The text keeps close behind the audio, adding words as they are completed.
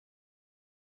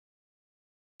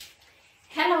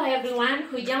Hello everyone,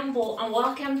 hujambo and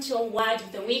welcome to a Word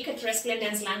of the Week at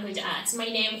Resplendence Language Arts. My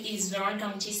name is Veronica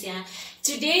of Kenya.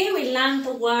 Today we learned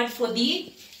the word for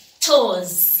the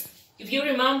toes. If you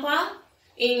remember,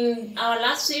 in our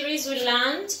last series we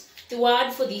learned the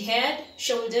word for the head,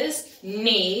 shoulders,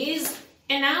 knees,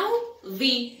 and now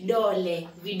vidole.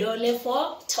 Vidole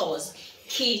for toes.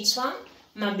 Kichwa,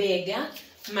 mabega,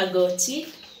 magoti,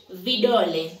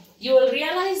 vidole. You will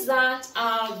realize that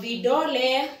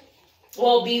vidole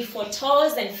will be for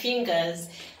toes and fingers,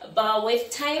 but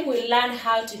with time we'll learn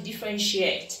how to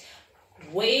differentiate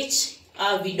which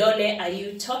vidole are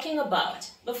you talking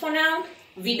about. But for now,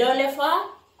 vidole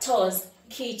for toes,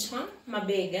 kichwa,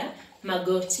 mabega,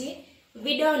 magoti,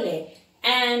 vidole.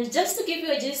 And just to give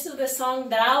you a gist of the song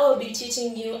that I will be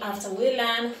teaching you after we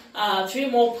learn 3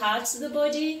 more parts of the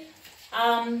body,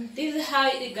 this is how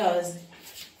it goes.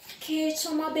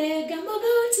 Kichwa, mabega,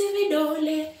 magoti,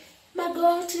 vidole.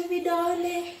 Magoti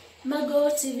vidole,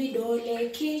 magoti vidole,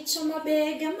 kichwa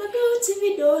mabega, magoti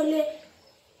vidole.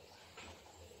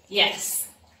 Yes,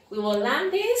 we will learn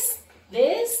this,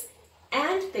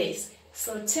 and this.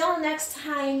 So till next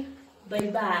time,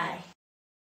 bye-bye.